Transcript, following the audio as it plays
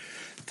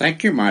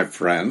Thank you, my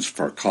friends,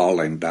 for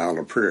calling Dial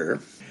a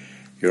Prayer.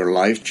 Your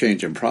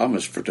life-changing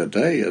promise for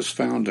today is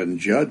found in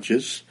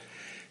Judges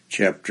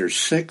chapter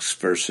 6,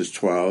 verses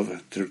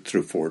 12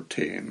 through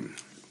 14.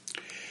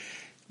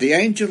 The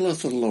angel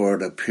of the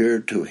Lord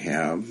appeared to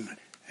him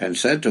and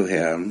said to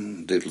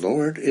him, "The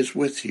Lord is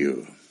with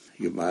you,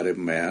 you mighty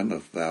man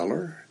of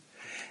valor."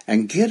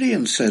 And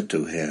Gideon said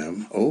to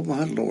him, "O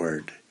my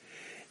Lord,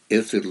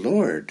 if the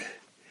Lord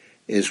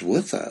is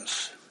with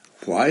us,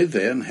 why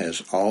then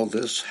has all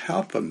this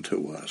happened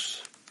to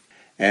us?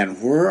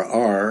 And where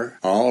are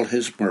all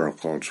his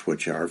miracles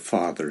which our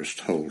fathers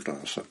told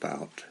us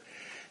about,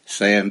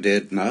 saying,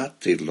 did not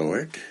the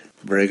Lord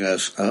bring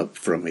us up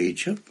from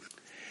Egypt?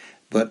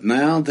 But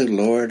now the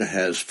Lord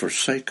has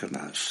forsaken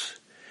us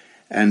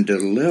and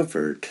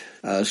delivered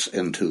us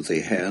into the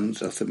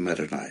hands of the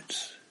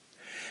Midianites."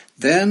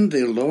 Then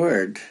the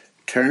Lord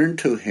turned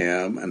to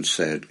him and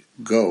said,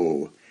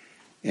 "Go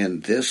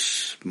in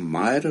this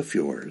might of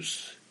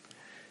yours,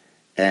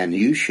 and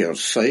you shall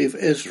save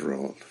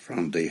Israel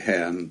from the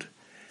hand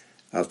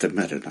of the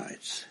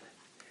Midianites.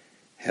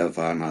 Have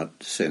I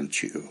not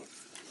sent you?"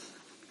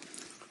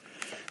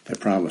 The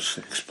promise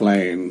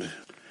explained.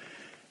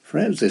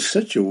 Friends, the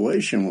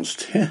situation was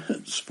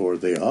tense, for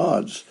the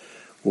odds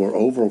were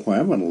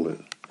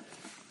overwhelming.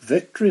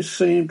 Victory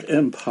seemed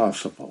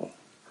impossible,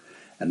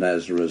 and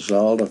as a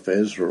result of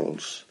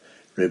Israel's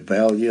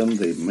rebellion,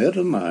 the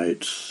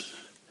Midianites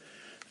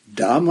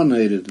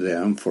dominated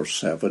them for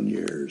 7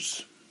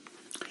 years.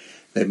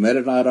 The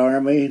Midianite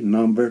army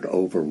numbered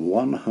over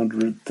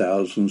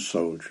 100,000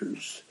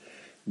 soldiers.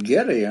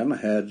 Gideon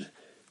had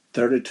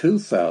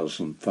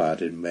 32,000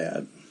 fighting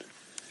men,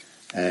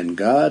 and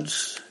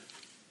God's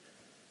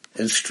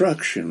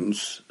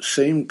instructions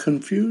seemed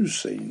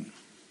confusing.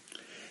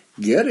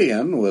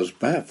 Gideon was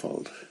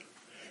baffled.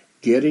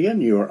 "Gideon,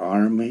 your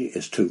army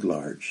is too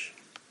large.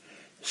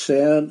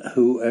 Send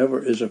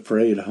whoever is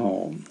afraid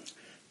home."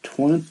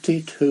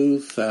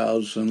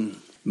 22,000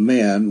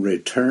 men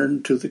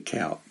returned to the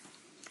camp.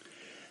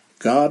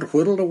 God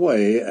whittled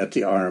away at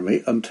the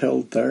army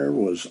until there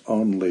was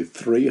only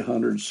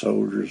 300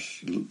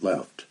 soldiers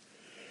left.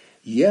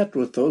 Yet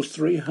with those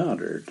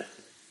 300,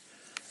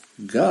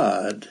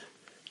 God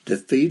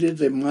defeated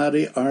the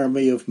mighty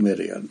army of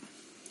Midian.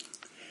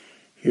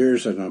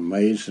 Here's an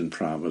amazing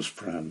promise,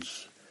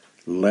 friends.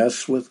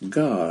 Less with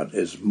God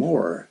is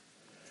more.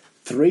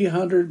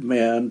 300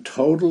 men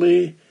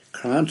totally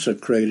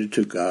consecrated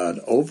to God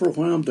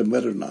overwhelmed the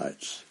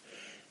Midianites.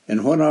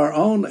 And when our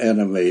own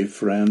enemy,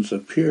 friends,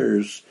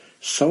 appears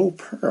so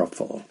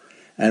powerful,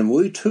 and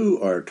we too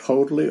are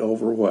totally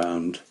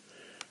overwhelmed,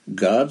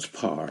 God's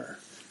power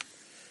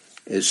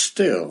is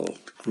still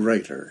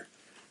greater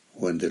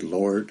when the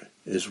Lord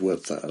is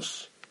with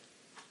us.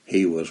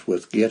 He was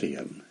with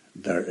Gideon.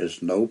 There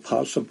is no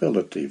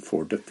possibility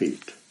for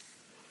defeat.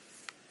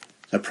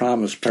 The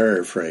promise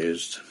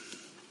paraphrased,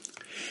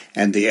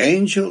 "And the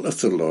angel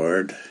of the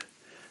Lord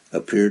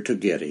appeared to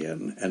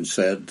Gideon and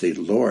said, the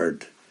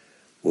Lord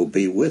will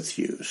be with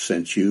you,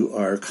 since you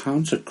are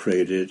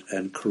consecrated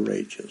and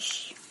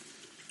courageous."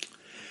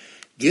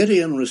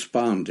 Gideon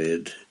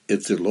responded,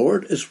 "If the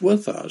Lord is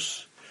with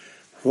us,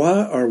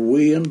 why are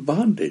we in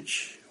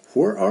bondage?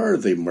 Where are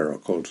the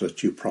miracles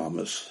that you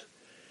promise?"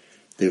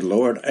 The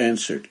Lord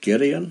answered,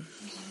 "Gideon,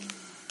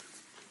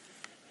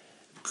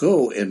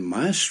 go in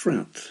my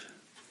strength,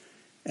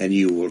 and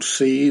you will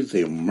see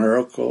the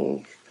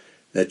miracle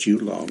that you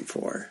long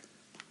for."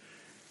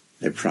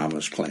 The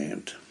promise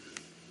claimed.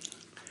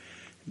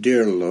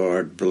 Dear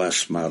Lord,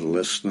 bless my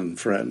listening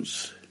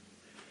friends.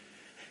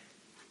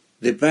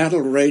 The battle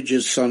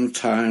rages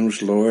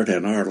sometimes, Lord,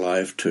 in our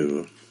life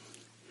too.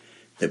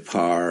 The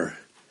power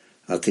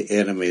of the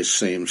enemy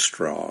seems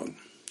strong,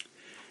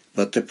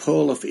 but the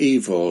pull of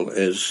evil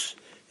is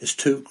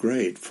too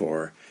great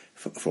for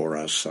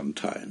us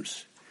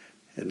sometimes.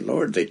 And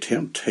Lord, the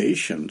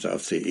temptations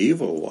of the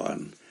evil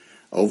one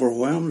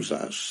overwhelms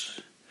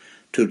us.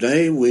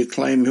 Today we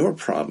claim your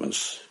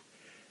promise.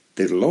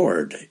 The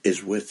Lord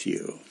is with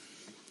you.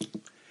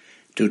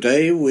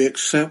 Today we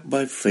accept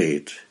by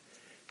faith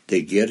the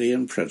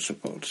Gideon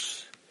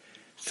principles.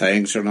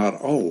 Things are not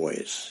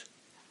always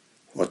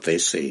what they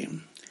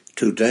seem.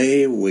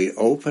 Today we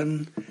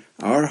open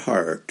our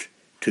heart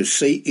to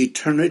see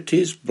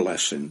eternity's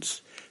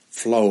blessings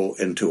flow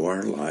into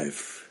our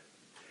life.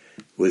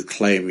 We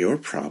claim your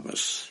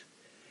promise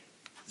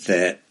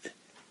that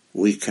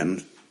we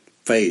can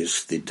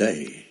face the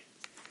day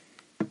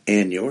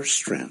in your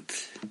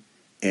strength.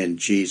 In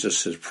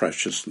Jesus'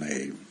 precious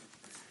name,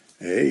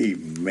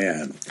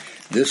 amen.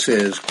 This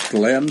is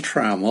Glenn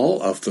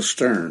Trammell of the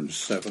Stearns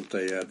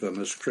Seventh-day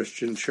Adventist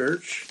Christian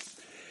Church.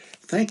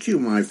 Thank you,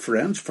 my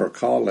friends, for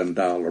calling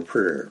Dial a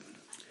Prayer.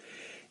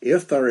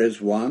 If there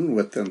is one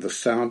within the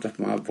sound of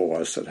my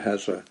voice that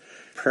has a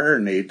prayer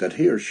need that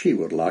he or she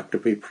would like to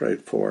be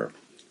prayed for,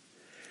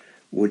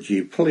 would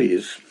you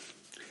please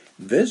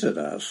visit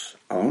us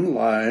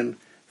online,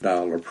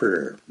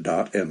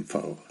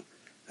 dialaprayer.info.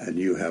 And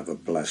you have a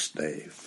blessed day.